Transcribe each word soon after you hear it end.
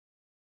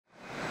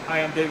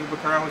Hi, I'm David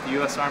Bacar with the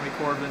U.S. Army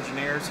Corps of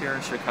Engineers here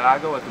in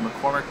Chicago at the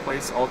McCormick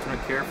Place Alternate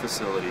Care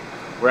Facility.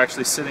 We're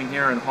actually sitting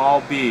here in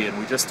Hall B, and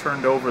we just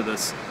turned over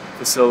this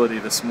facility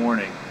this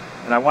morning.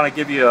 And I want to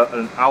give you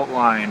an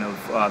outline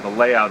of the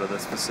layout of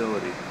this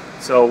facility.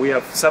 So we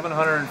have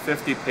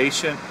 750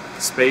 patient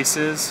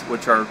spaces,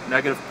 which are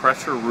negative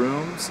pressure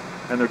rooms,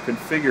 and they're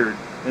configured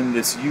in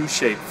this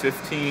U-shape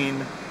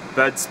 15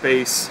 bed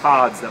space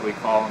pods that we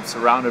call them,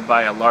 surrounded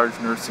by a large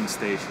nursing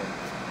station.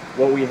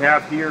 What we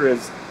have here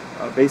is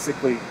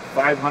basically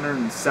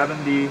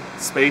 570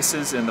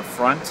 spaces in the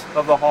front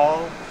of the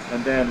hall,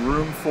 and then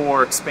room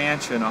for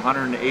expansion,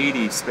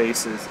 180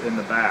 spaces in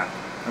the back,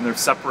 and they're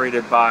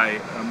separated by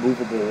a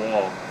movable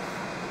wall.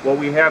 What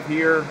we have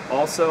here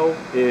also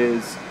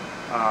is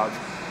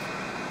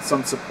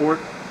some support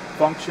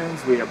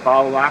functions. We have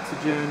bottled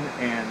oxygen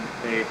and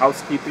a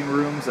housekeeping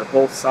rooms at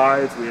both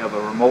sides. We have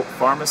a remote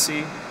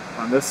pharmacy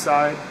on this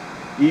side.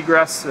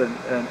 Egress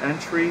and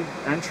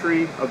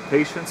entry of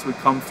patients would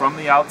come from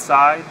the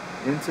outside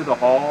into the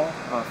hall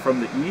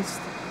from the east,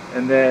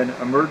 and then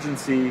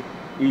emergency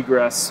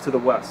egress to the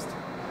west.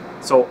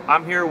 So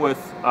I'm here with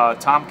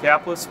Tom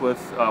Kaplis with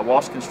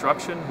Walsh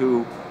Construction,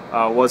 who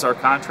was our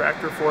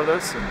contractor for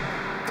this. And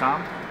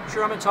Tom?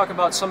 Sure, I'm going to talk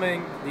about some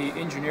of the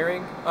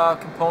engineering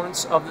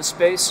components of the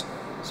space.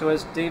 So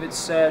as David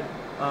said,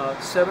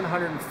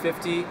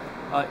 750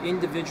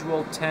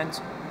 individual tent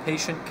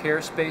patient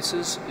care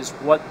spaces is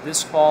what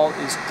this hall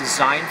is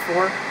designed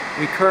for.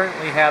 We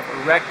currently have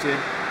erected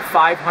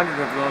 500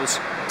 of those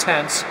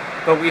tents,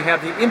 but we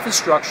have the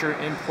infrastructure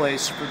in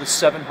place for the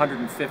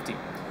 750.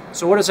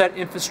 So what does that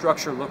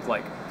infrastructure look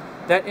like?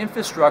 That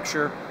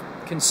infrastructure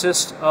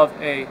consists of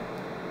an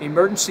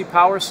emergency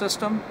power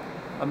system,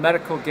 a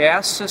medical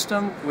gas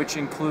system, which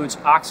includes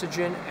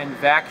oxygen and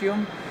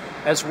vacuum,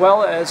 as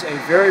well as a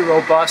very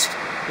robust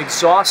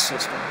exhaust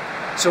system.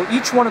 So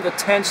each one of the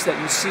tents that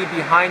you see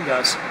behind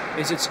us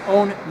is its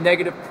own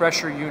negative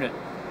pressure unit,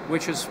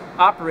 which is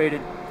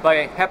operated by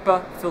a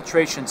HEPA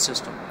filtration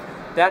system.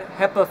 That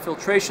HEPA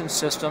filtration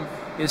system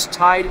is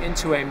tied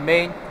into a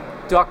main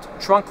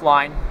duct trunk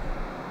line.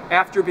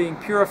 After being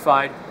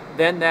purified,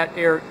 then that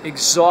air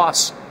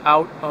exhausts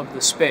out of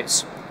the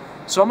space.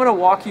 So I'm going to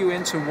walk you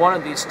into one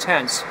of these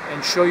tents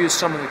and show you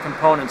some of the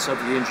components of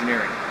the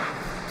engineering.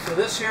 So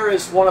this here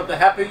is one of the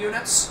HEPA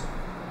units.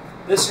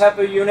 This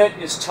HEPA unit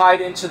is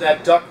tied into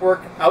that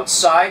ductwork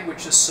outside,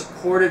 which is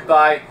supported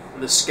by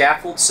the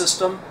scaffold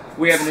system.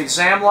 We have an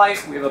exam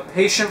light, we have a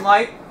patient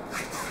light.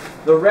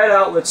 The red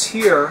outlets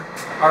here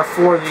are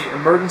for the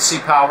emergency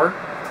power,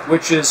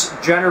 which is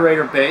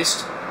generator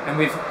based, and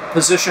we've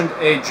positioned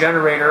a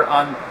generator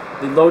on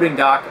the loading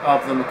dock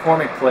of the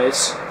McCormick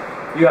Place.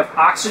 You have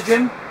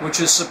oxygen, which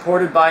is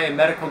supported by a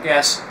medical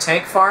gas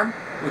tank farm,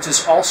 which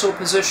is also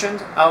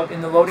positioned out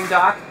in the loading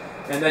dock.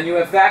 And then you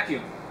have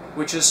vacuum,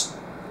 which is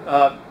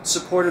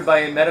supported by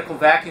a medical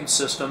vacuum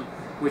system,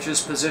 which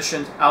is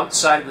positioned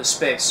outside of the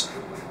space.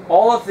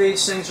 All of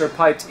these things are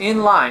piped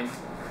in line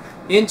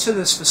into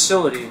this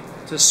facility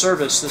to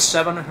service the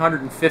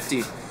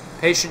 750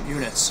 patient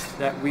units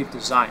that we've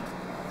designed.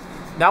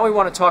 Now we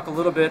want to talk a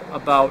little bit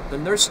about the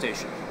nurse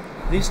station.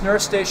 These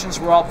nurse stations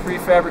were all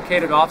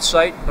prefabricated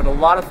off-site, but a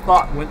lot of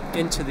thought went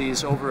into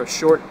these over a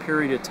short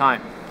period of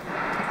time.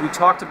 We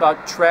talked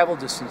about travel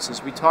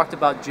distances, we talked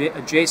about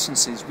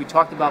adjacencies, we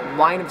talked about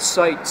line of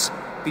sights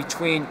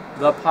between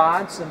the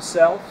pods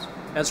themselves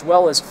as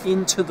well as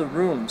into the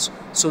rooms,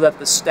 so that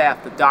the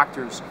staff, the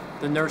doctors,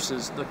 the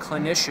nurses, the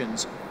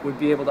clinicians would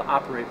be able to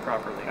operate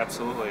properly.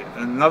 Absolutely.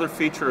 And another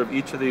feature of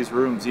each of these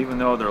rooms, even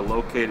though they're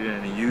located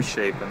in a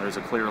U-shape and there's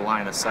a clear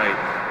line of sight,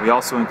 we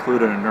also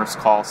included a nurse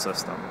call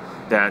system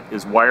that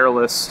is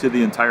wireless to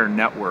the entire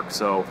network.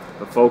 So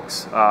the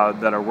folks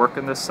that are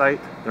working this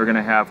site, they're going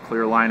to have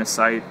clear line of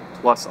sight,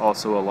 plus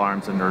also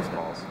alarms and nurse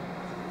calls.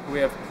 We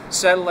have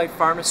satellite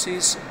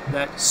pharmacies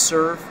that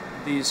serve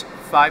these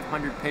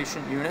 500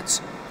 patient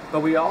units,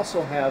 but we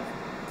also have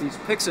these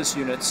Pyxis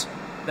units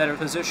that are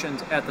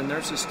positioned at the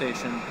nurses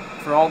station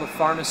for all the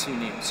pharmacy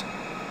needs.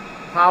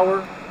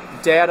 Power,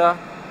 data,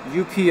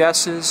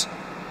 UPSs,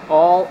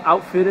 all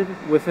outfitted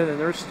within the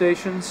nurse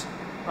stations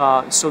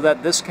so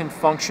that this can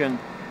function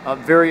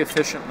very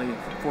efficiently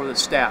for the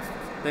staff.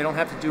 They don't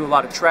have to do a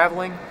lot of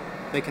traveling.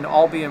 They can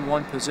all be in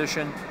one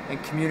position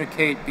and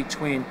communicate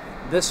between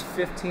this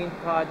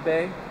 15-pod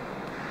bay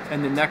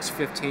and the next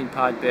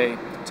 15-pod bay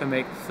to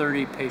make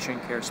 30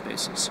 patient care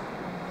spaces.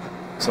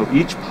 So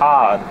each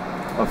pod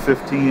of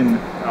 15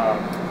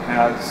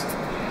 has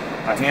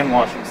a hand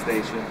washing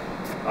station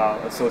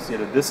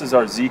associated. This is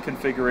our Z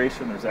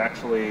configuration. There's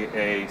actually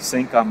a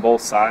sink on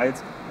both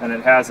sides, and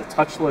it has a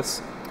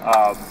touchless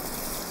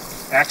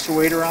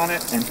actuator on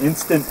it and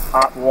instant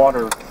hot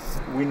water.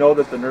 We know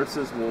that the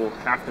nurses will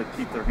have to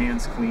keep their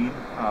hands clean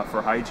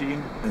for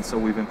hygiene, and so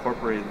we've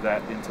incorporated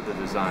that into the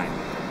design.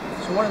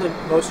 So one of the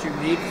most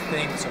unique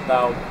things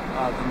about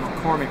the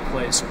McCormick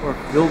Place, or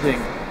building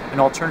an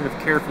alternative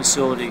care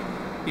facility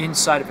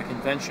inside of a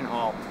convention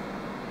hall,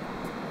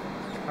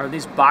 are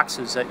these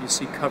boxes that you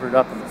see covered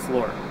up on the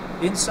floor.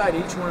 Inside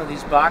each one of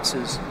these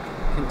boxes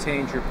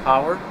contains your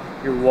power,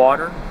 your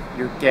water,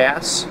 your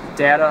gas,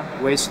 data,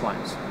 waste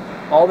lines.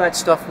 All that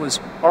stuff was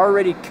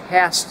already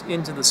cast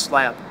into the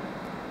slab.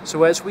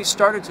 So as we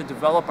started to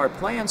develop our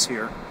plans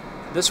here,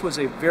 this was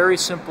a very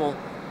simple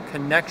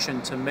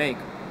connection to make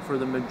for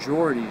the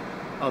majority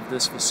of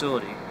this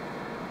facility.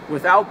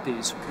 Without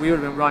these, we would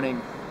have been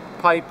running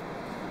pipe,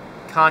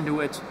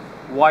 conduit,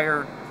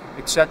 wire,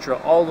 etc.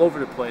 all over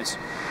the place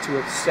to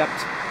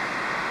accept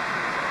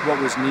what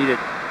was needed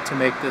to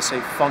make this a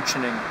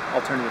functioning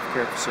alternative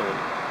care facility.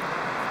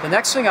 The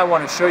next thing I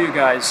want to show you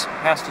guys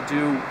has to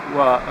do,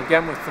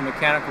 again, with the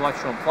mechanical,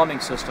 electrical, and plumbing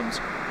systems,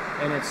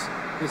 and it's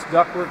this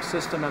ductwork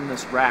system and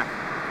this rack.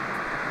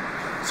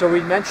 So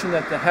we mentioned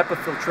that the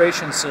HEPA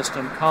filtration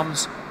system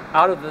comes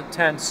out of the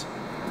tents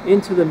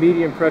into the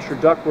medium pressure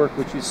ductwork,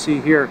 which you see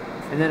here,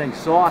 and then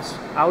exhausts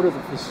out of the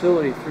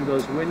facility through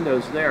those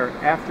windows there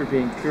after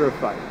being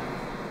purified.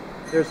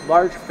 There's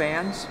large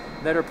fans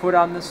that are put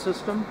on this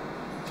system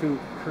to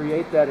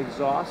create that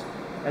exhaust,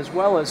 as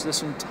well as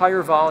this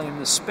entire volume,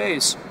 this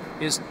space,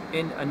 is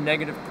in a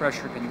negative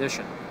pressure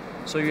condition.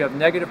 So you have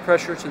negative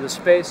pressure to the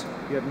space,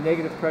 you have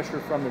negative pressure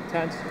from the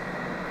tents,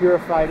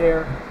 purified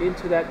air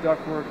into that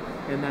ductwork,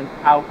 and then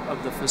out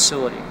of the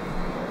facility.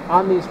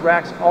 On these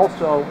racks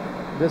also,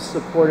 this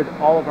supported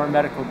all of our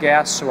medical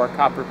gas, so our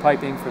copper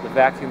piping for the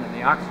vacuum and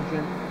the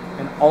oxygen,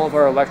 and all of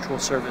our electrical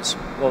service,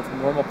 both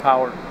normal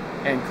power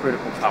and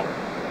critical power.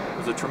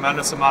 There's a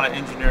tremendous amount of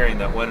engineering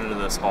that went into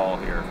this hall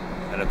here,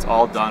 and it's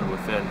all done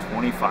within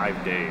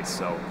 25 days.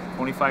 So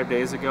 25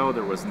 days ago,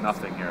 there was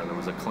nothing here. There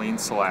was a clean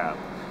slab.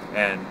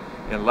 And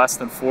in less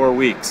than 4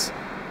 weeks,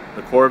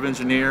 the Corps of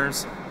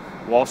Engineers,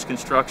 Walsh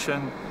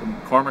Construction, the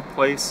McCormick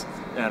place,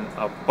 and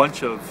a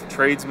bunch of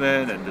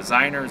tradesmen and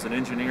designers and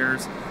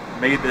engineers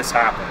made this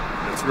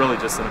happen. It's really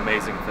just an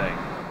amazing thing.